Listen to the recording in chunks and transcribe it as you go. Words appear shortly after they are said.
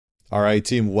All right,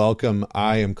 team, welcome.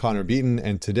 I am Connor Beaton,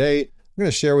 and today I'm going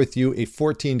to share with you a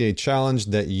 14-day challenge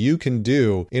that you can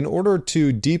do in order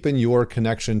to deepen your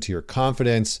connection to your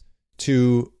confidence,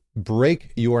 to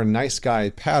break your nice guy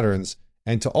patterns,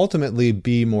 and to ultimately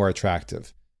be more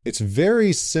attractive. It's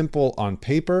very simple on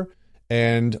paper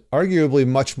and arguably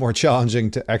much more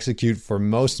challenging to execute for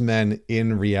most men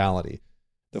in reality.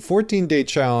 The 14-day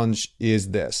challenge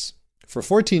is this. For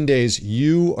 14 days,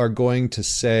 you are going to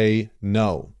say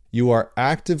no. You are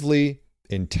actively,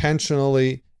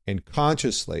 intentionally, and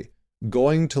consciously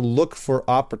going to look for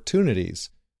opportunities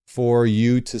for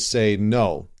you to say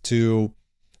no to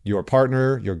your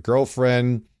partner, your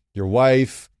girlfriend, your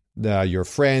wife, your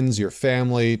friends, your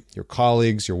family, your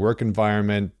colleagues, your work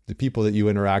environment, the people that you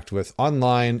interact with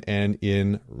online and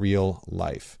in real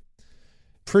life.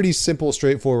 Pretty simple,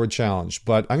 straightforward challenge,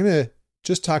 but I'm going to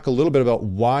just talk a little bit about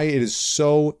why it is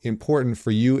so important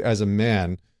for you as a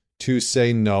man to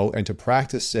say no and to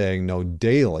practice saying no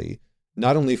daily,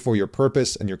 not only for your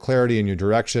purpose and your clarity and your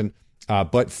direction,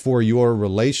 but for your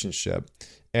relationship.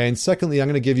 And secondly, I'm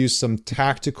going to give you some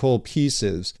tactical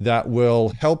pieces that will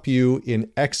help you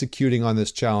in executing on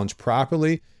this challenge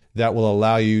properly, that will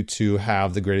allow you to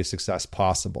have the greatest success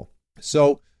possible.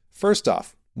 So first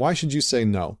off, why should you say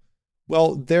no?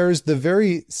 Well, there's the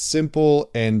very simple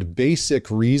and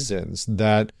basic reasons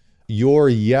that your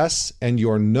yes and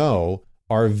your no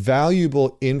are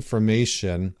valuable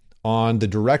information on the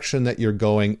direction that you're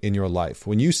going in your life.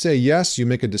 When you say yes, you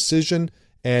make a decision,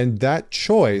 and that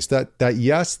choice, that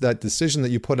yes, that decision that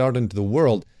you put out into the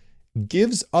world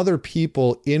gives other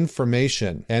people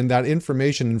information, and that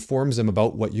information informs them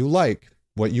about what you like,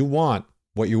 what you want,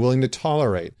 what you're willing to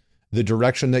tolerate, the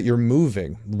direction that you're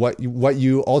moving, what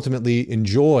you ultimately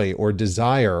enjoy or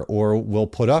desire or will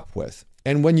put up with.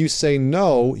 And when you say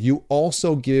no, you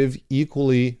also give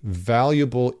equally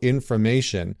valuable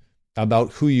information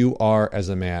about who you are as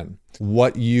a man,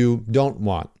 what you don't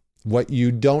want, what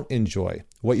you don't enjoy,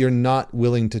 what you're not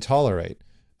willing to tolerate,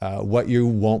 what you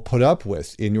won't put up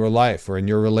with in your life or in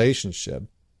your relationship,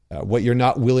 what you're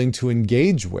not willing to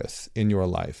engage with in your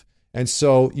life. And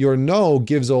so your no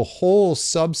gives a whole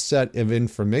subset of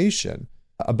information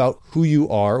about who you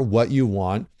are, what you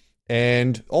want,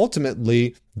 and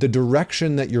ultimately the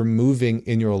direction that you're moving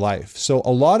in your life. So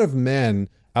a lot of men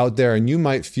out there, and you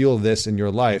might feel this in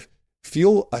your life,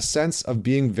 feel a sense of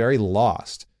being very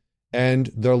lost. And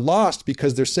they're lost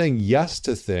because they're saying yes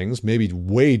to things, maybe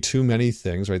way too many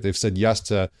things, right? They've said yes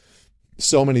to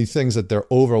so many things that they're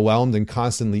overwhelmed and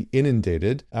constantly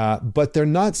inundated, but they're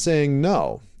not saying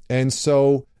no. And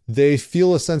so they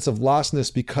feel a sense of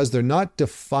lostness because they're not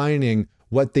defining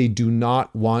what they do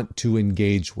not want to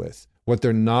engage with, what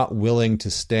they're not willing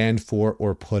to stand for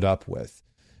or put up with,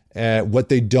 what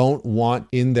they don't want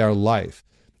in their life.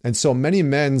 And so many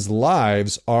men's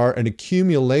lives are an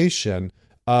accumulation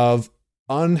of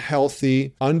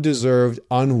unhealthy, undeserved,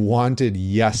 unwanted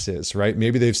yeses, right?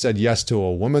 Maybe they've said yes to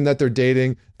a woman that they're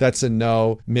dating. That's a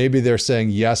no. Maybe they're saying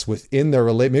yes within their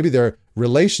maybe their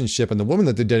relationship and the woman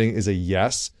that they're dating is a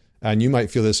yes. And you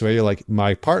might feel this way. You're like,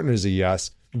 my partner is a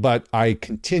yes, but I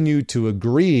continue to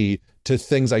agree to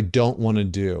things I don't want to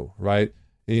do, right?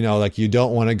 You know, like you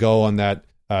don't want to go on that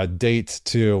date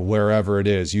to wherever it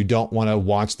is. You don't want to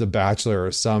watch The Bachelor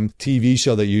or some TV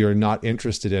show that you're not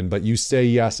interested in, but you say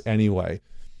yes anyway.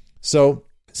 So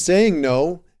saying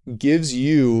no gives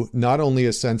you not only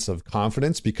a sense of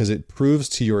confidence because it proves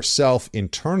to yourself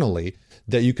internally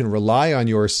that you can rely on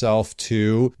yourself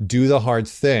to do the hard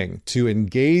thing, to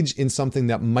engage in something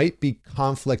that might be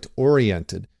conflict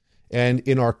oriented. And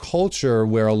in our culture,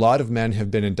 where a lot of men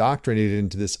have been indoctrinated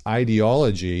into this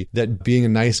ideology that being a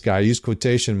nice guy, use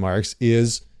quotation marks,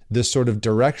 is this sort of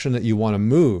direction that you want to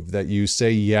move, that you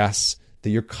say yes,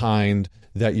 that you're kind,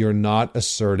 that you're not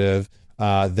assertive,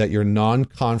 that you're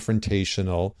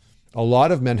non-confrontational. A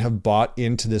lot of men have bought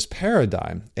into this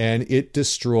paradigm, and it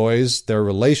destroys their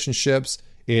relationships.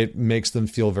 It makes them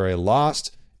feel very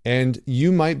lost. And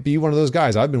you might be one of those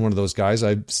guys. I've been one of those guys. I,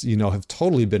 have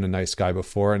totally been a nice guy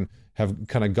before and have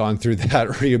kind of gone through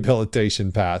that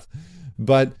rehabilitation path.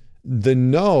 But the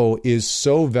no is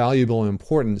so valuable and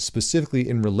important, specifically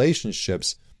in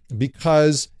relationships,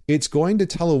 because it's going to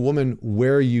tell a woman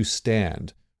where you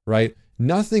stand, right?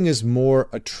 Nothing is more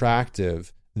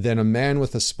attractive than a man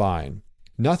with a spine.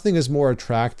 Nothing is more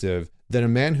attractive than a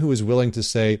man who is willing to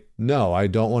say, no, I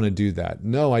don't want to do that.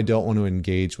 No, I don't want to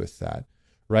engage with that,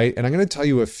 right? And I'm going to tell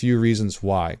you a few reasons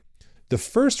why. The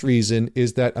first reason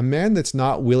is that a man that's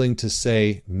not willing to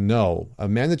say no, a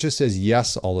man that just says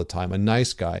yes all the time, a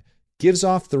nice guy, gives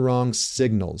off the wrong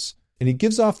signals. And he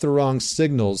gives off the wrong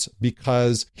signals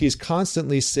because he's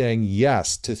constantly saying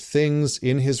yes to things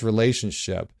in his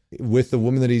relationship with the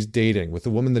woman that he's dating, with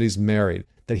the woman that he's married,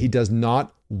 that he does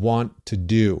not want to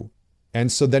do.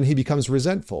 And so then he becomes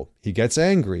resentful. He gets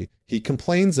angry. He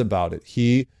complains about it.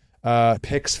 He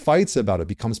picks fights about it,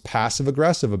 becomes passive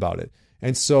aggressive about it.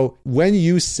 And so when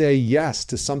you say yes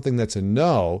to something that's a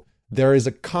no, there is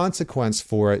a consequence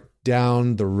for it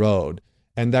down the road.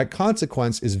 And that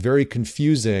consequence is very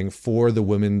confusing for the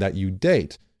women that you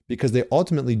date because they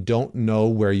ultimately don't know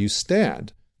where you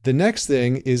stand. The next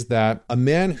thing is that a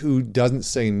man who doesn't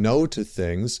say no to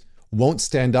things won't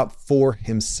stand up for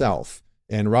himself.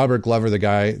 And Robert Glover, the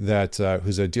guy that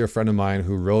who's a dear friend of mine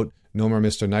who wrote No More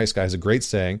Mr. Nice Guy, has a great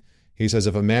saying. He says,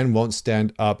 if a man won't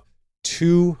stand up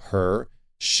to her,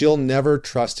 she'll never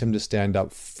trust him to stand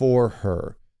up for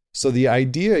her. So the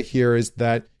idea here is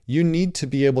that you need to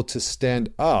be able to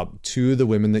stand up to the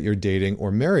women that you're dating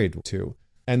or married to.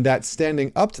 And that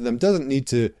standing up to them doesn't need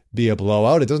to be a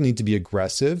blowout. It doesn't need to be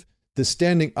aggressive. The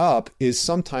standing up is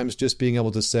sometimes just being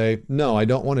able to say, no, I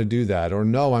don't want to do that. Or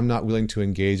no, I'm not willing to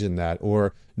engage in that.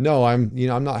 Or no, I'm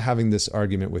not having this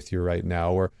argument with you right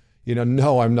now. Or,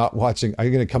 no, I'm not watching.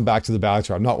 I'm going to come back to The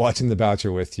Bachelor. I'm not watching The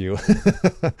Bachelor with you,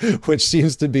 which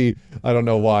seems to be, I don't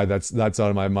know why that's out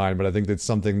of my mind, but I think that's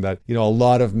something that, a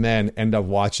lot of men end up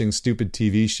watching stupid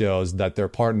TV shows that their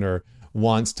partner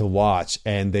wants to watch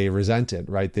and they resent it,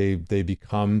 right? They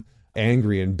become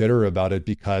angry and bitter about it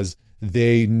because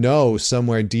they know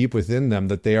somewhere deep within them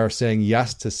that they are saying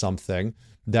yes to something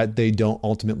that they don't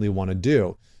ultimately want to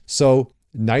do. So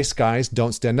nice guys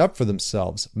don't stand up for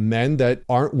themselves. Men that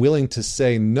aren't willing to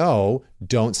say no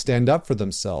don't stand up for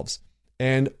themselves.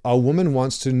 And a woman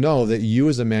wants to know that you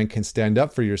as a man can stand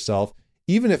up for yourself,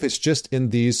 even if it's just in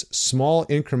these small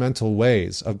incremental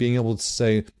ways of being able to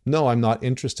say, no, I'm not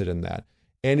interested in that.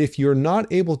 And if you're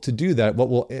not able to do that, what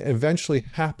will eventually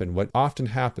happen, what often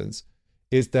happens,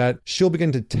 is that she'll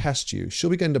begin to test you. She'll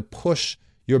begin to push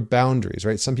your boundaries,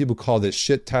 right? Some people call this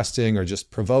shit testing or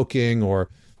just provoking or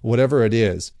whatever it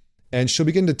is. And she'll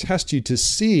begin to test you to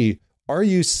see, are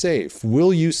you safe?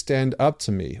 Will you stand up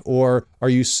to me? Or are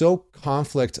you so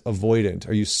conflict avoidant?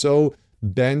 Are you so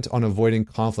bent on avoiding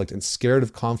conflict and scared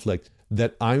of conflict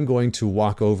that I'm going to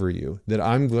walk over you, that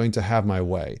I'm going to have my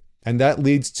way? And that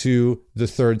leads to the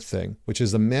third thing, which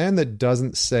is a man that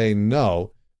doesn't say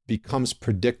no becomes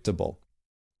predictable.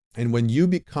 And when you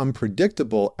become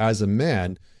predictable as a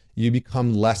man, you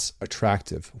become less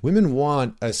attractive. Women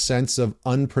want a sense of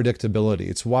unpredictability.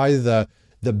 It's why the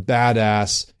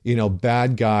badass,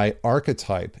 bad guy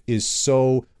archetype is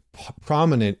so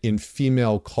prominent in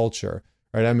female culture,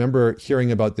 right? I remember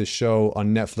hearing about this show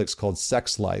on Netflix called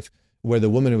Sex Life, where the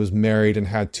woman was married and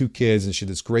had 2 kids and she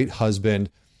had this great husband,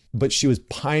 but she was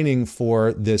pining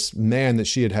for this man that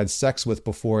she had had sex with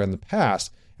before in the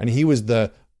past. And he was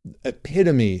the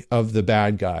epitome of the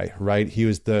bad guy, right? He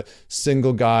was the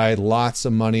single guy, lots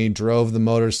of money, drove the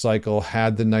motorcycle,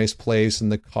 had the nice place in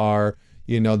the car.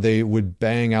 They would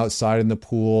bang outside in the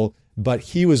pool, but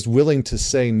he was willing to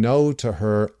say no to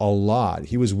her a lot.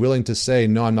 He was willing to say,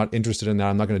 no, I'm not interested in that.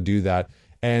 I'm not going to do that.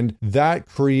 And that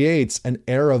creates an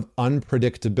air of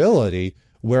unpredictability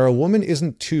where a woman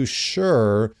isn't too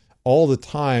sure all the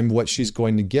time what she's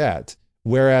going to get.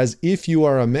 Whereas if you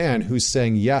are a man who's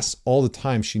saying yes all the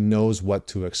time, she knows what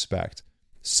to expect.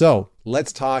 So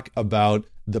let's talk about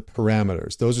the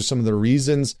parameters. Those are some of the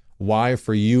reasons why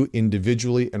for you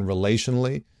individually and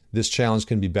relationally, this challenge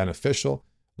can be beneficial.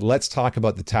 Let's talk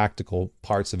about the tactical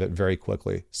parts of it very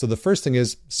quickly. So the first thing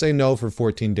is say no for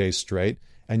 14 days straight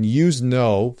and use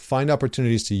no, find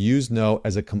opportunities to use no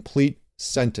as a complete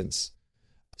sentence.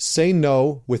 Say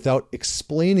no without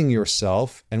explaining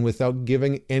yourself and without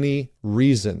giving any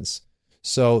reasons.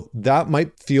 So that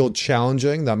might feel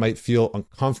challenging. That might feel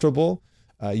uncomfortable.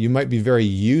 You might be very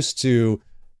used to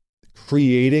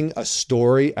creating a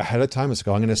story ahead of time. It's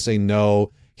like, I'm going to say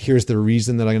no. Here's the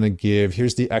reason that I'm going to give.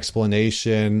 Here's the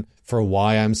explanation for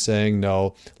why I'm saying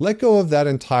no. Let go of that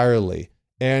entirely.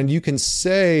 And you can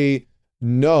say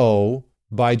no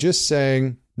by just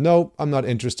saying, no, I'm not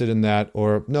interested in that,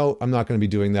 or no, I'm not going to be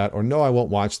doing that, or no, I won't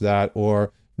watch that,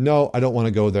 or no, I don't want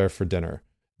to go there for dinner.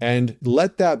 And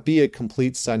let that be a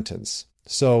complete sentence.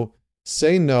 So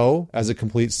say no as a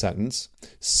complete sentence.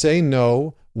 Say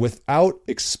no without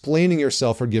explaining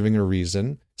yourself or giving a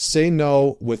reason. Say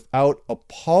no without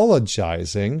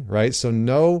apologizing, right? So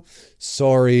no,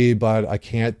 sorry, but I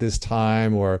can't this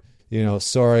time, or,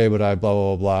 sorry, but I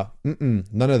blah, blah, blah.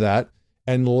 None of that.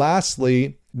 And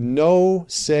lastly, no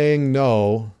saying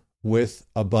no with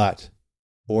a but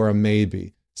or a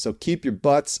maybe. So keep your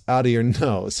butts out of your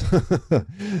nose.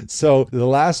 So the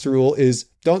last rule is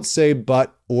don't say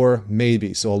but or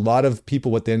maybe. So a lot of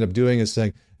people, what they end up doing is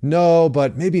saying, no,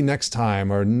 but maybe next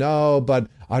time, or no, but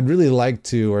I'd really like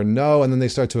to, or no. And then they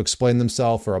start to explain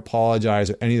themselves or apologize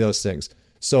or any of those things.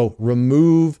 So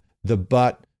remove the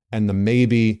but and the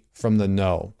maybe from the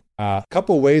no. A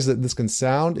couple of ways that this can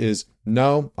sound is,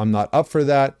 no, I'm not up for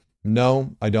that.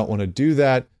 No, I don't want to do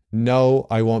that. No,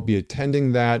 I won't be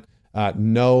attending that.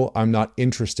 No, I'm not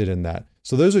interested in that.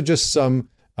 So those are just some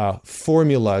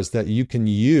formulas that you can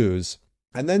use.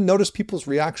 And then notice people's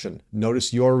reaction.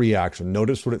 Notice your reaction.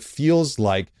 Notice what it feels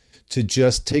like to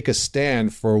just take a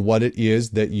stand for what it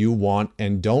is that you want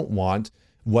and don't want,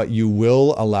 what you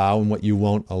will allow and what you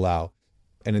won't allow.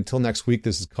 And until next week,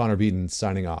 this is Connor Beaton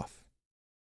signing off.